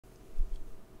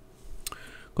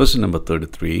Question number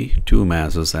 33. Two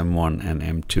masses M1 and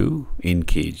M2 in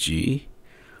kg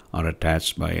are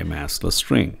attached by a massless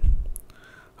string.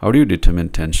 How do you determine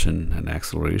tension and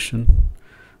acceleration?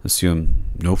 Assume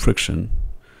no friction.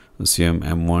 Assume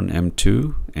M1,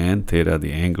 M2 and theta,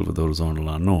 the angle with the horizontal,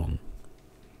 are known.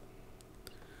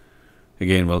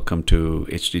 Again, welcome to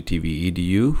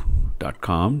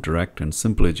HDTVEDU.com, direct and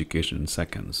simple education in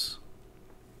seconds.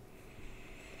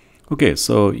 Okay,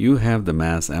 so you have the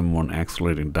mass M1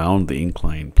 accelerating down the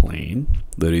inclined plane.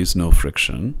 There is no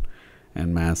friction,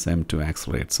 and mass M2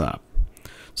 accelerates up.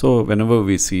 So whenever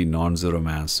we see non-zero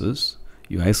masses,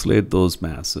 you isolate those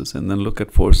masses and then look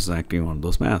at forces acting on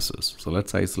those masses. So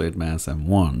let's isolate mass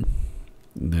M1.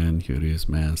 Then here is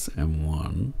mass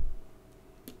M1.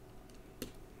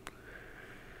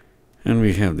 And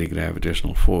we have the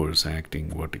gravitational force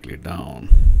acting vertically down.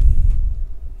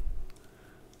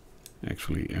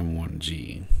 Actually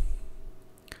M1g.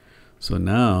 So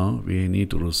now we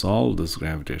need to resolve this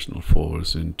gravitational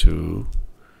force into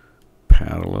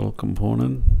parallel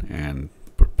component and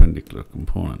perpendicular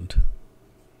component.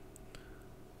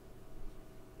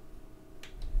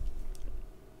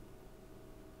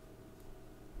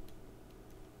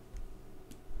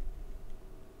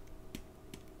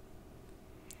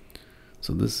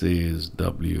 So this is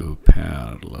W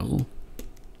parallel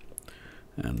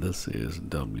and this is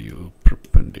W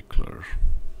perpendicular.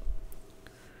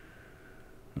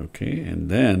 Okay, and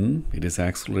then it is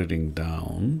accelerating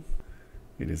down.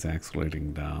 It is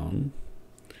accelerating down,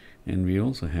 and we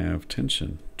also have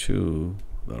tension to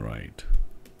the right.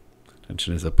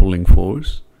 Tension is a pulling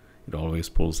force. It always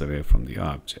pulls away from the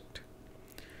object.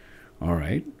 All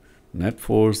right, net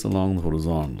force along the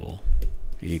horizontal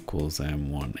equals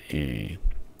M1A.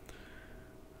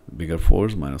 Bigger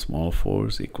force minus small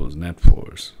force equals net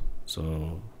force.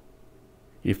 So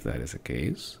if that is the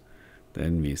case,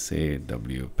 then we say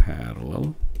W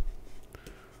parallel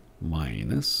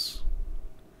minus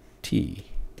T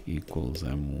equals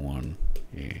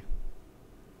M1A.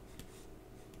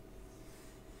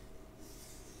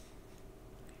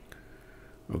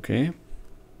 Okay,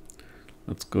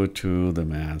 let's go to the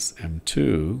mass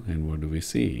M2, and what do we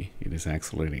see? It is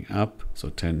accelerating up,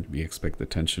 so we expect the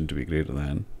tension to be greater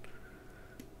than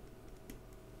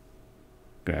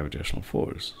gravitational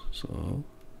force. So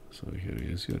here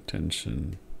is your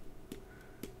tension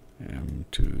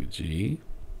M2G.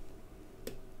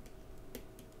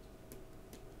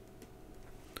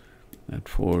 That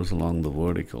force along the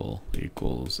vertical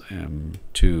equals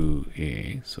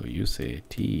M2A. So you say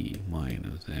T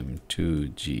minus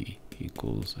M2G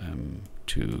equals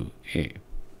M2A.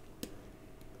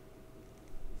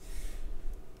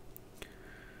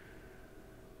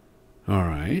 All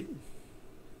right.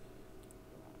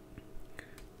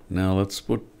 Now let's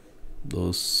put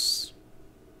those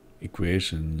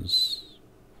equations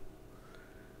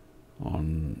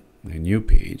on a new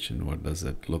page, and what does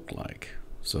that look like?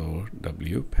 So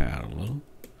W parallel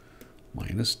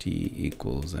minus T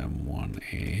equals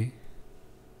M1A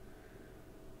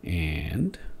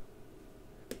and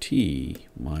T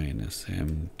minus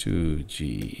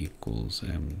M2G equals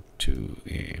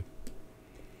M2A.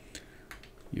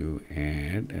 You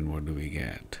add, and what do we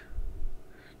get?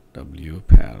 W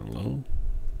parallel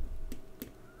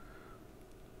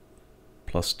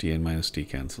plus T and minus T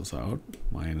cancels out,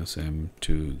 minus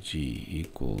M2G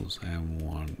equals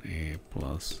M1A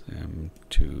plus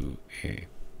M2A.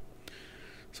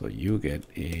 So you get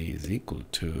A is equal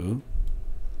to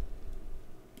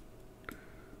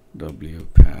W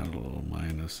parallel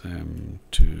minus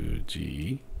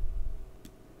M2G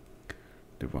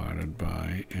divided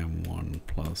by M1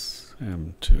 plus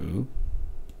M2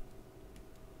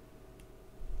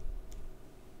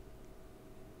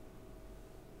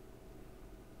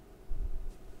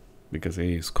 because A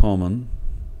is common,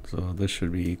 so this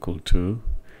should be equal to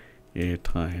A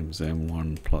times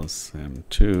M1 plus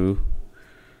M2.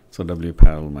 So W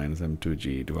parallel minus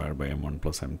M2G divided by M1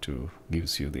 plus M2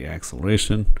 gives you the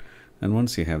acceleration. And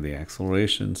once you have the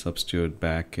acceleration, substitute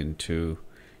back into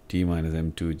T minus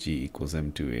M2G equals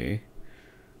M2A.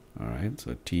 All right,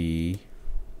 so T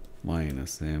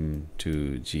minus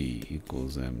M2G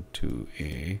equals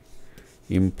M2A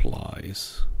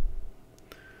implies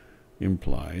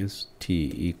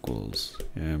T equals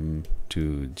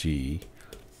M2G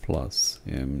plus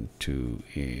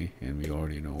M2A, and we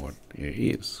already know what A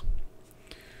is.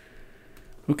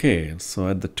 Okay, so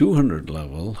at the 200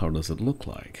 level, how does it look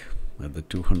like? At the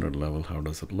 200 level, how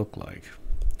does it look like?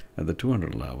 At the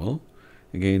 200 level,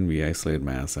 again, we isolate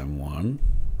mass M1.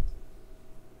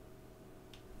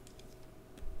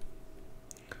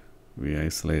 We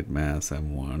isolate mass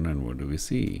M1, and what do we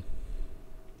see?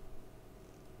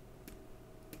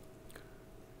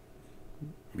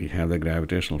 we have the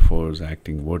gravitational force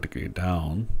acting vertically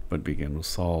down, but we can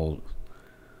solve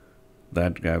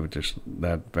that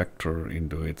vector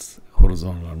into its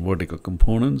horizontal and vertical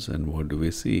components, and what do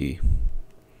we see?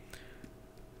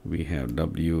 We have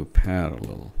W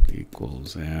parallel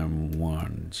equals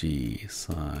m1g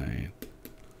sine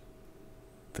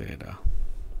theta,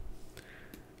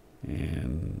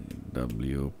 and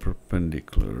W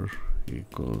perpendicular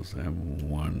equals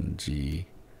m1g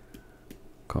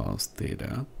cos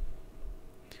theta,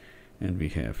 and we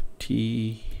have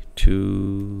T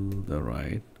to the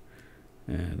right,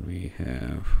 and we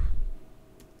have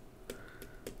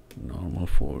normal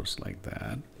force like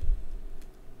that.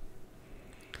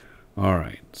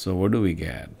 Alright, so what do we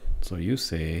get? So you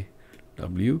say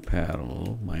W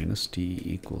parallel minus T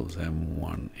equals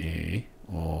m1a,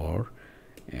 or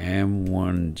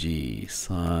m1g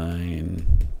sine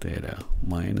theta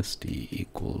minus T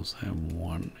equals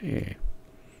m1a.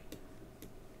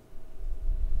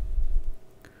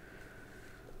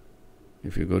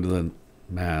 If you go to the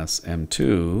mass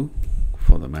m2,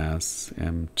 for the mass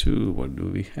m2, what do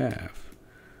we have?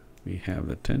 We have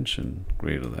the tension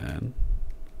greater than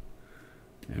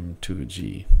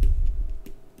m2g.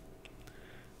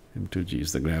 m2g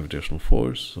is the gravitational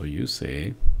force, so you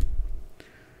say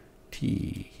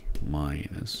T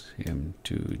minus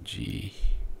m2g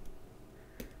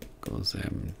equals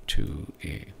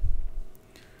m2a.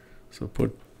 So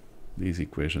put these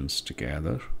equations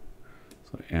together.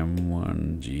 So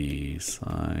m1g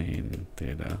sine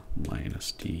theta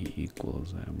minus T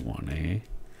equals m1a,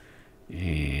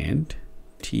 and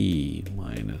T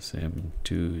minus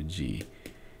m2g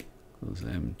equals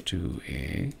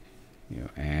m2a. You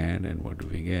add, and what do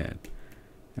we get?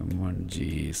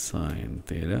 m1g sine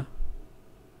theta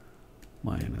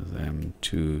minus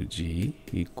m2g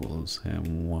equals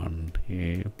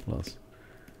m1a plus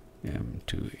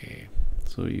m2a.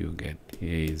 So you get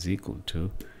a is equal to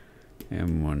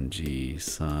m1g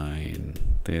sine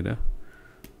theta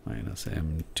minus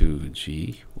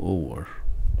m2g over,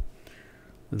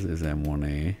 this is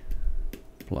m1a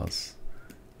plus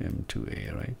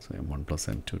m2a, right? So m1 plus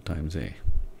m2 times a.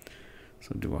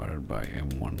 So divided by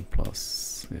m1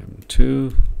 plus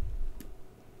m2.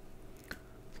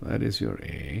 So that is your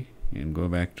a. And go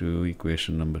back to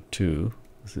equation number 2.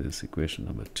 This is equation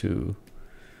number 2.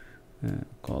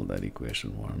 Call that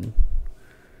equation 1.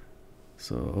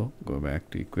 So go back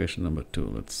to equation number 2.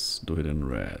 Let's do it in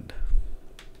red.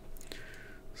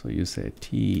 So you say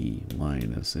T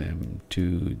minus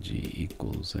m2g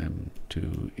equals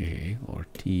m2a, or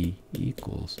T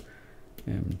equals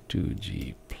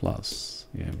m2g plus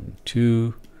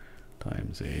m2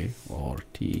 times a, or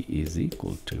T is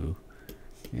equal to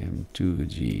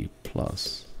m2g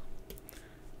plus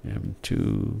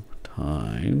m2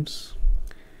 times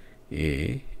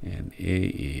a, and a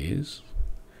is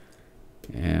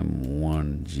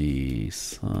m1g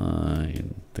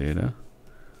sine theta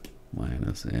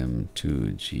minus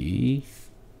m2g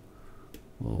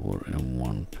over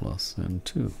m1 plus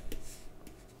m2.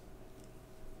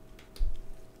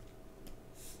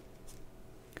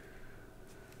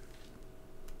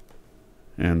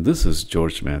 And this is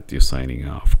George Mathew signing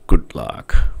off. Good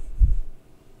luck.